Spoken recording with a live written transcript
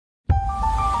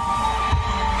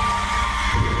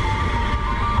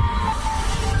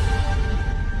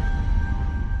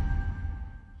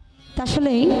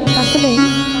আসলেই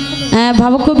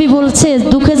ভাবকবি বলছে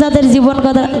দুঃখে যাদের জীবন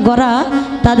গড়া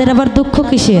তাদের আবার দুঃখ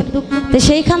কিসের। তো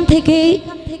সেইখান থেকেই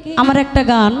আমার একটা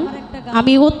গান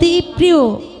আমি অতি প্রিয়,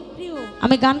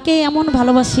 আমি গানকে এমন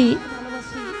ভালোবাসি,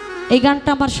 এই গানটা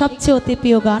আমার সবচেয়ে অতি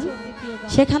প্রিয় গান।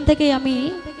 সেখান থেকেই আমি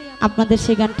আপনাদের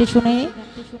সেই গানটি শুনে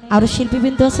আরো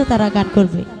শিল্পীবৃন্দ আছে তারা গান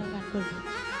করবে।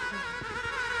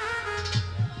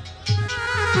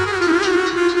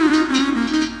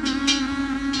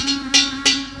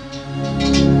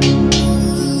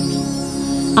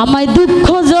 আমায় দুঃখ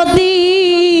যদি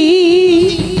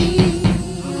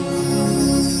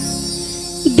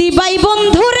দিবাই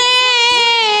বন্ধুরে,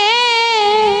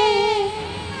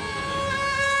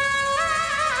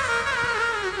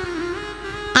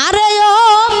 আরে ও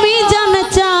মিজান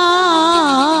চা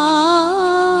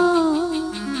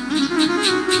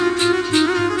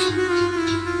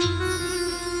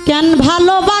কেন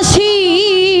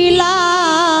ভালোবাসিলা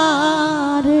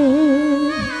রে,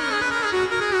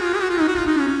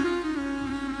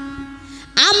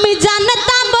 আমি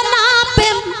জানতাম না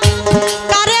প্রেম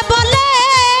কারে বলে,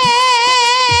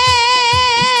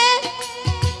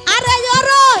 আরে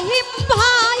রহিম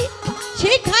ভাই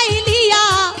শিখাইলিয়া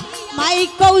মাই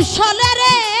কৌশলে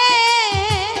রে,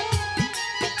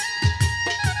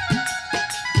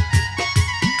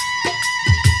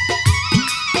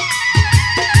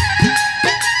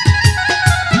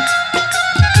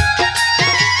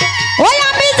 ওই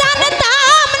আমি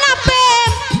জানতাম না প্রেম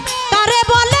কারে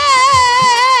বলে,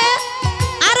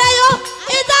 আরে ও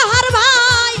ইজাহার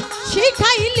ভাই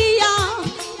শিখাইলিয়া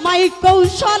মাই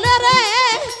কৌশলে রে,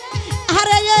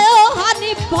 আরে ও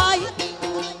হানিফ ভাই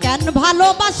কেন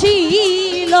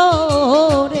ভালোবাসিল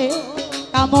রে,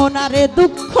 কামনারে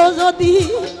দুঃখ যদি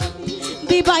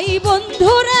দিবাই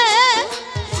বন্ধুরে,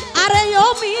 আরে ও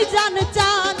মিজান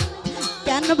চান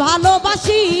কেন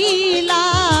ভালোবাসিলা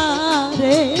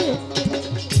রে।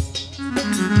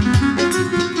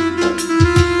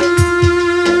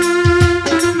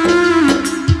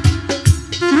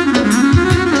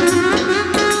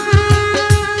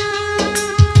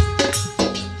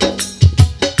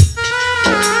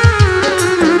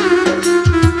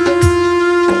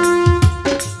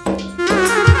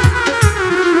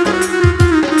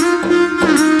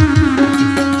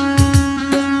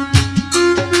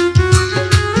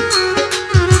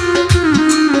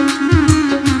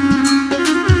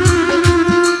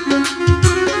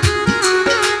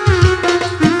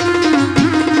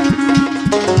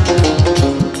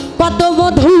 কত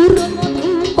মধুর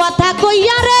কথা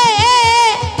কইয়া রে,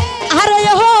 আরে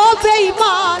হো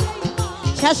বেঈমান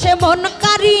শেষে মন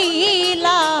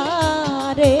কারিলা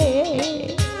রে,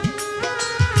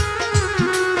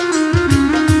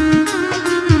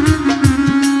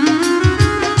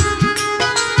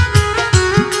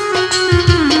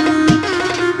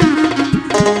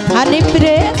 হানিফ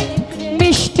রে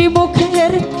মিষ্টি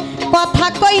মুখের কথা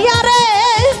কইয়া রে,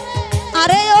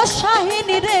 আরে ও শাহিন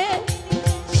রে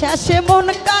শেষে মন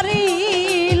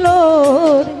কারিল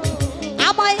রে,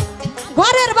 আমায়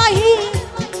ঘরের বাহির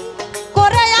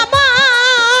করে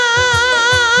আমায়,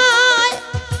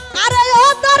 আরে ও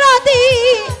দরদি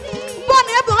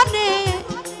বনে বনে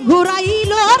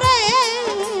ঘুরাইল রে,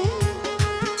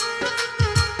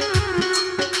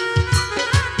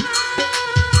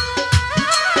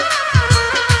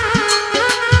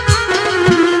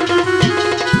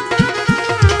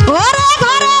 ওরে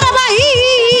ঘরের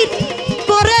বাহির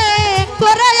করে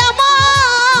করে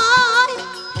আমায়,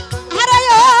 আরে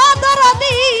ও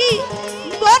দরদি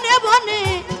বনে বনে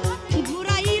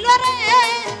ঘুরাইল রে,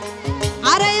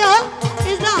 আরে ও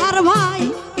ইজাহার ভাই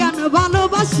কেন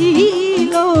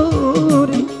ভালোবাসিল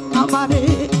রে, আমারে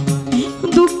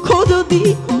দুঃখ যদি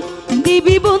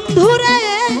দিবি বন্ধুরে,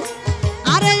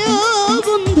 আরে ও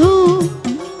বন্ধু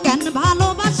কেন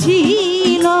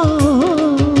ভালোবাসিল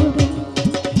রে।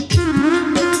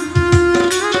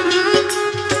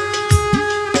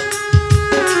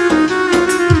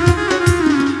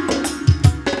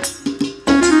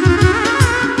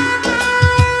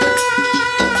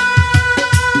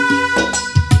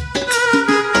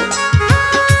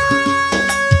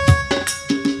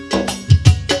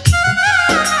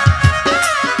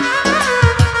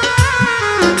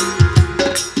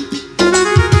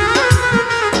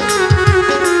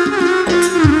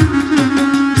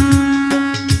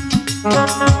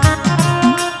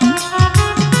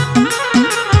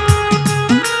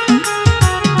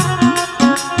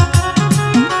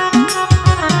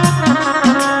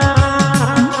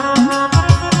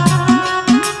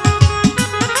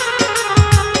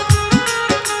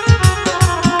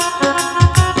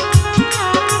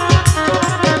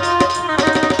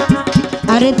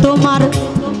 আরে তোমার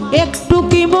একটু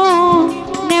কি মন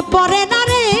পড়ে না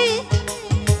রে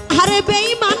আরে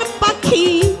বেঈমান পাখি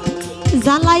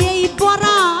জ্বালায় এই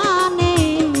পরাণে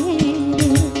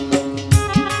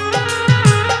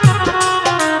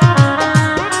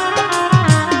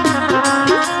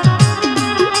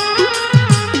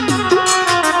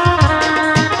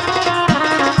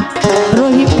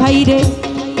রহিম ভাই রে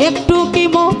একটু কি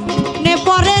মনে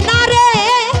পড়ে না রে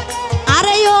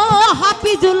আরে ও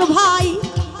হাফিজুল ভাই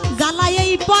জ্বালায়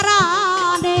এই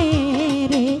পরাণে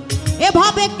রে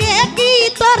এভাবে কে কি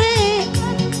তোরে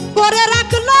করে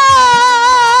রাখলো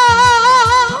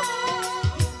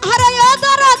আরে ও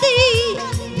দরদি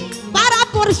পাড়া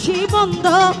পড়শি বন্ধ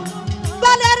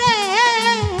বলে রে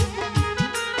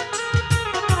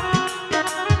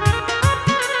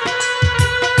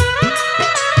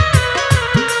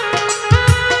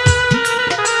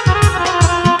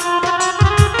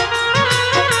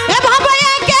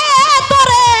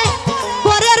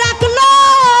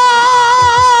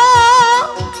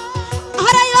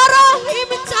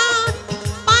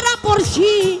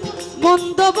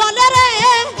মন্দ বলে রে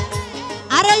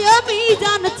আরে আমি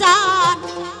জান চান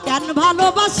কেন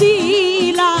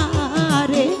ভালোবাসিলা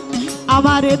রে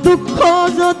আমার দুঃখ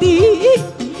যদি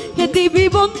দিবি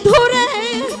বন্ধুরে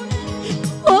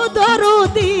ও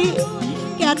দরদি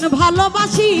কেন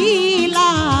ভালোবাসিলা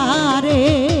রে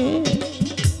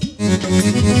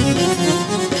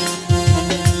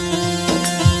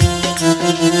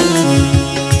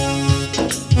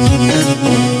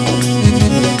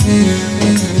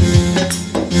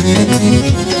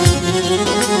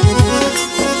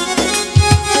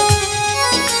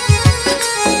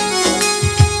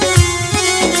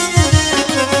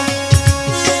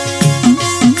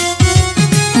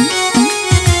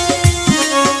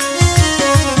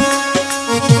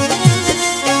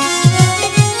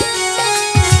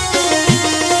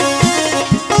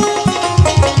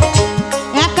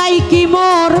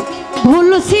ভুল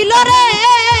ছিল রে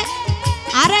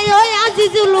আরে ওই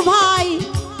আজিজুল ভাই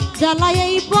জ্বালায়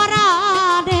এই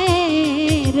পরাণে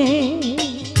রে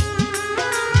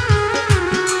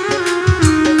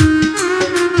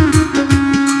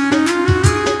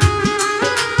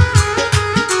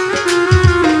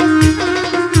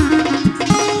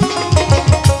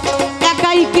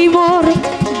একাই কি মোর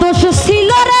দোষ ছিল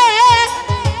রে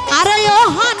আরে ও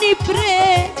হানিফ রে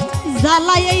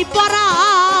জ্বালায় এই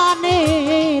পরাণে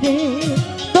রে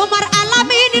তোমার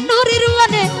আলামিন নুরির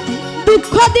মনে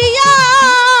দুঃখ দিয়া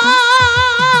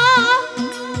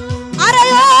আরে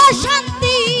ও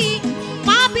শান্তি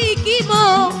পাবি কি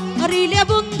মরিলে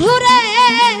বন্ধুরে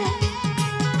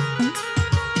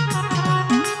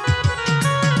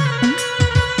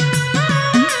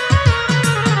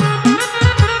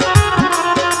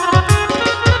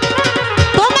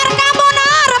তোমার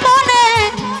কামনার মনে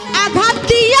আঘাত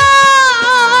দিয়া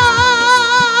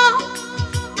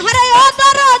আরে ও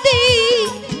দরদি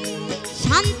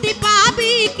শান্তি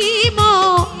পাবি কি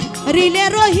মরিলে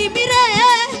রহিম রে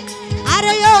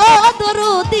আরে ও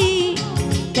দরদি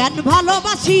কেন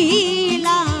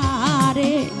ভালোবাসিলা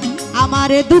রে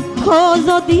আমারে দুঃখ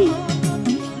যদি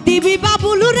দিবি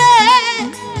বাবুল রে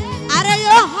আরে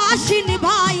ও হাসিন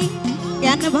ভাই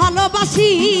কেন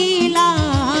ভালোবাসিলা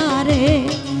রে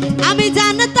আমি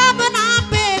জানতাম না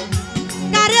প্রেম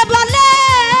কারে বলে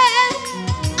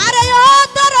আরে ও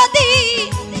দরদি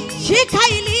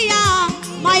শিখাইলিয়া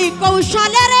মাই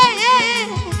কৌশলে রে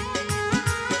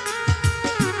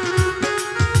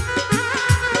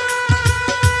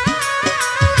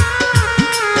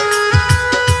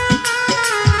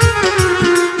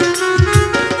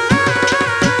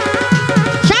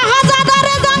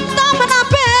শাহজাদারে জানতাম না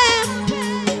প্রেম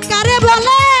কারে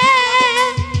বলে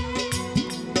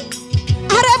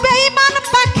আরে বেঈমান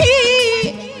পাখি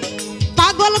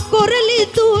পাগল করলি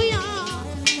তুই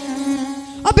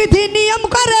বিধি নিয়ম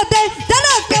করে দে যেন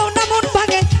কেউ না মন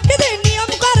ভাঙে বিধি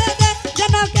নিয়ম করে দে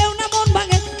যেন কেউ না মন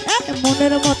ভাঙে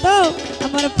মনের মতো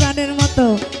আমার প্রাণের মতো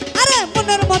আরে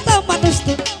মনের মতো মানুষ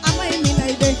তো আমায়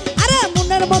মিলাই দে আরে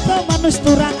মনের মতো মানুষ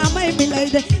তোরা আমায় মিলাই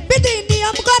দে বিধি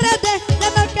নিয়ম করে দে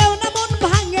যেন কেউ না মন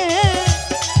ভাঙে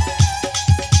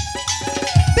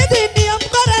বিধি নিয়ম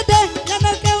করে দে যেন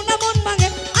কেউ না মন ভাঙে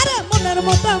আরে মনের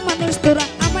মতো মানুষ তোরা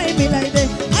আমায় মিলাই দে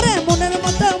আরে মনের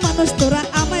মতো মানুষ তোরা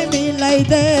আমায় মিলাই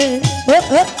দে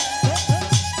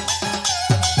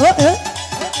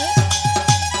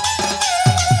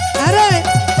আরে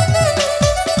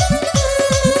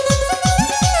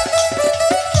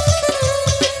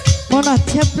মন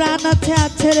আছে প্রাণ আছে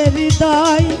আছে রে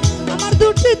হৃদয় আমার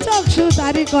দুটি চক্ষু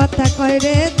তারি কথা কয়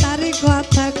রে তারি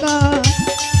কথা কয়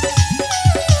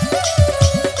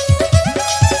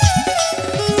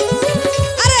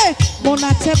আরে মন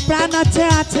আছে প্রাণ আছে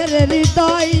আছে রে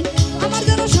হৃদয় আমার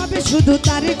যেন শুধু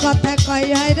তারই কথা কয়,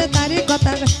 হায় রে তারই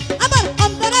কথা কয়। আমার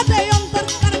অন্তরে দে অন্তর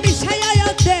তার মিশাইয়া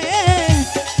দে,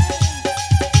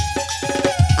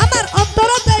 আমার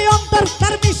অন্তরে দে অন্তর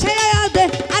তার মিশাইয়া দে।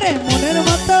 আরে মনের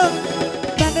মতো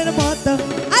প্রাণের মতো,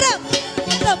 আরে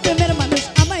প্রেমের মানুষ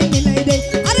আমায় মিলাই দে,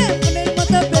 আরে মনের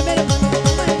মতো প্রেমের মানুষ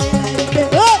আমায় মিলাই দে।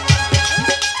 ও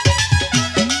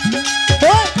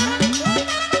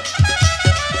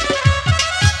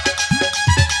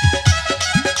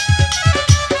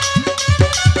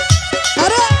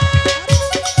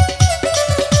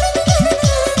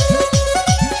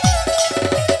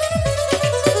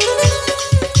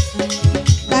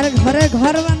ঘরে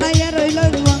ঘর বানাইয়া রইল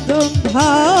বন্ধন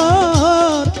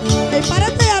ঘর, এই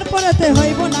পারেতে আর পরেতে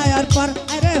হইব না আর পর,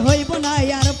 আরে হইব না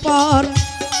আর পর।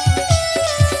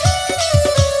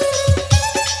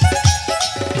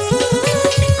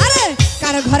 আরে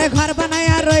কার ঘরে ঘর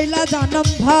বানাইয়া রইল জনম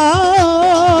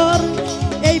ভর,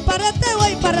 এই পারেতে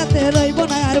ওই পারেতে রইব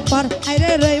না আর পর,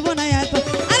 আরে রইব না আর পর।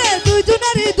 আরে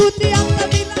দুইজনেরই দুটি আত্মা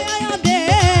মিলাইয়া দে,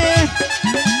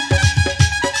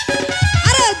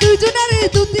 আরে দুইজনেরই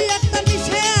দুটি আত্মা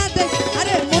মিশাইয়া দে।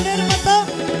 আরে মনের মতো,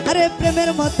 আরে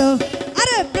প্রেমের মতো,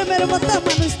 আরে প্রেমের মতো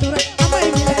মানুষ তোরা আমায়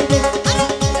মিলাই দে, আরে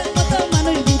প্রেমের মতো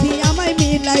মানুষ বিধি আমায়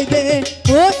মিলাই দে।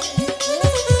 ও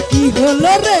কি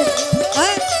হলো রে,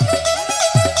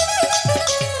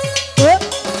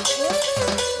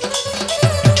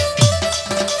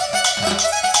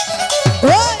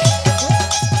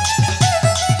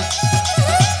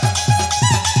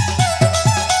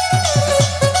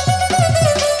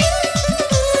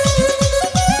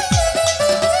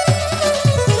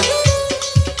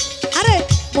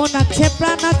 মন আছে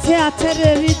প্রাণ আছে আছে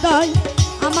রে হৃদয়,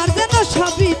 আমার যেন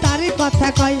সবই তারই কথা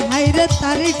কয়, হায় রে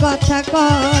তারই কথা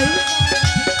কয়।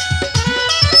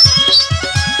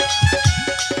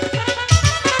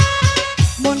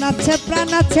 মন আছে প্রাণ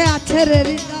আছে আছে রে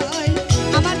হৃদয়,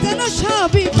 আমার যেন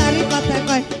সবই তারই কথা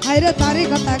কয়, হায় রে তারই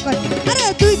কথা কয়। আরে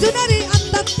দুইজনেরই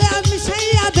আত্মাতে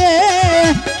মিশাইয়া দে,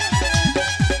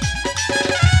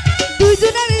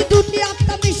 দুইজনেরই দুটি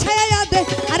আত্মা মিশাইয়া দে।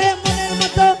 আরে মনের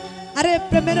মতো, আরে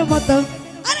প্রেমের মতো,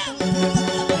 আরে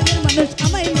প্রেমের মানুষ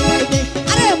আমায় মিলাই দে,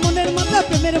 আরে মনের মতো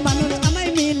প্রেমের মানুষ আমায়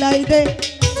মিলাই দে।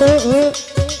 ও ও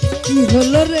কি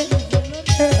হলো রে,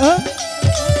 ও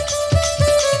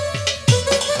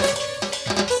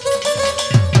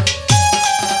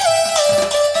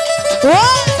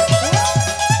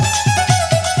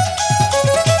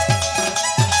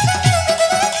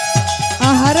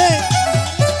আহারে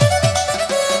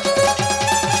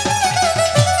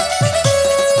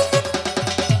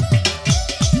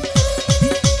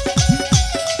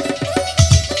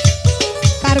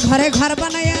ঘরে ঘর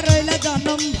বানাইয়া রইল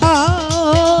জনম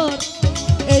ভর,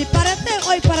 এই পারেতে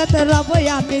ওই পারেতে রবই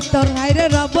আমি তোর, হায় রে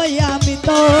রবই আমি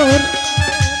তোর।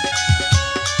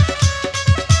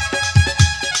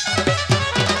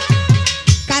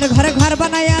 কার ঘরে ঘর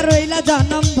বানাইয়া রইল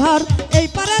জনম ভর, এই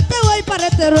পারেতে ওই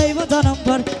পারেতে রইব জনম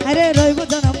ভর, হায় রে রইব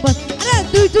জনম ভর। আরে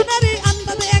দুইজনেরই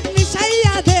আন্দাজে এক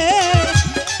মিশাইয়া দে,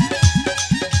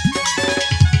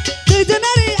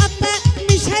 দুইজনেরই আত্মা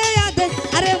মিশাইয়া দে।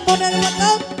 আরে মনের মতো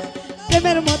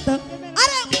প্রেমের মতো,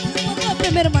 আরে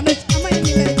প্রেমের মানুষ আমায়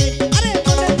মিলাই দে, আরে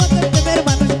মনের মতো প্রেমের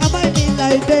মানুষ আমায়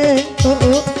মিলাই দে। ও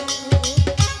ও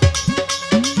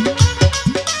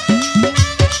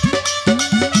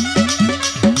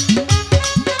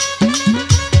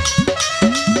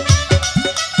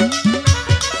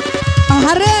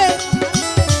আহারে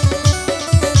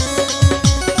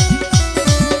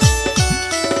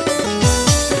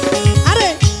আরে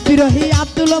বিরোহী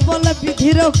আব্দুল বলে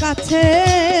বিধির কাছে,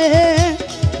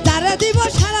 যারা দিব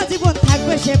সারা জীবন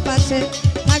থাকবে সে পাশে,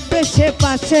 থাকবে সে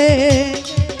পাশে।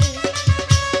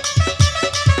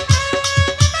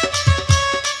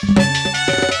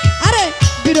 আরে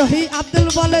বিরোহী আব্দুল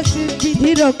বলে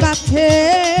বিধির কাছে,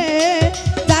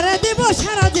 যারা দিব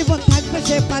সারা জীবন থাকবে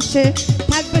সে পাশে,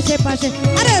 থাকবে সে পাশে।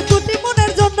 আরে দুটি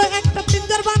মনের জন্য একটা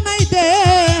পিঞ্জর বানাই দে,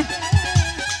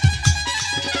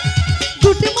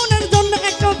 দুটি মনের জন্য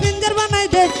একটা পিঞ্জর বানাই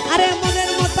দে। আরে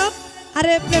মনের মতো,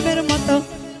 আরে প্রেমের মতো,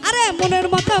 আরে মনের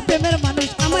মতো প্রেমের মানুষ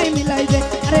আমায় মিলাই দে,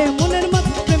 আরে মনের মতো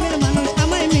প্রেমের মানুষ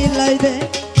আমায় মিলাই দে।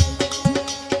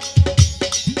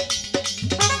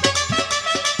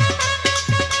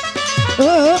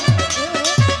 ও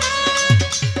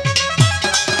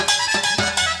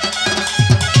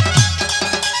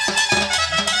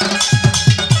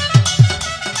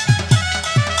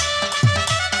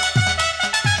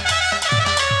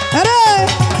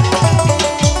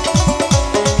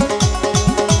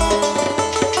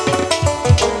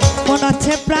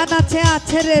আছে প্রাণ আছে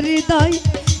আছে রে হৃদয়,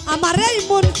 আমার এই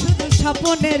মন শুধু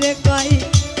স্বপ্নের কয়।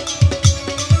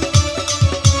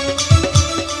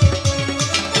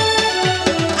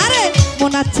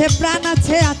 মন আছে প্রাণ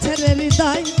আছে আছে রে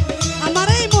হৃদয় আমার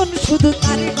এই মন শুধু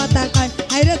তারই কথা কয়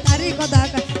হায়রে তারই কথা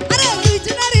কয় আরে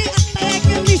দুইজনেরই আত্মা এক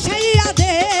মিশাইয়া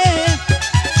দে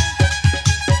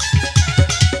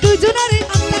দুইজনেরই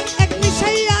আত্মা এক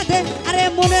মিশাইয়া দে আরে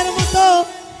মনের মতো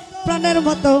প্রাণের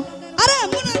মতো আরে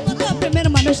মনের মতো প্রেমের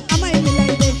মানুষ আমায়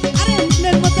মিলাই দে আরে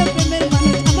মনের মতো প্রেমের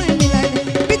মানুষ আমায় মিলাই দে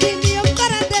বিধি নিয়ম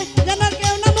করে দে যেন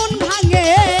কেউ না মন ভাঙে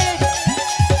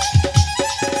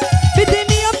বিধি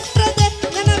নিয়ম করে দে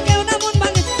যেন কেউ না মন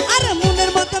ভাঙে আরে মনের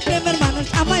মতো প্রেমের মানুষ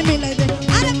আমায় মিলাই দে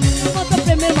আরে মনের মতো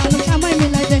প্রেমের মানুষ আমায়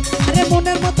মিলাই দে আরে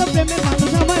মনের মতো প্রেমের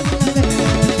মানুষ আমায় মিলাই দে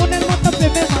মনের মতো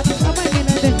প্রেমের মানুষ আমায়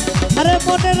মিলাই দে আরে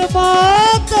মনের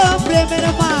মতো প্রেমের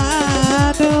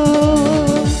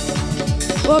মানুষ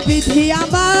ও বিধি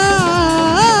আমায়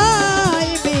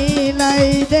মিলাই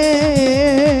দে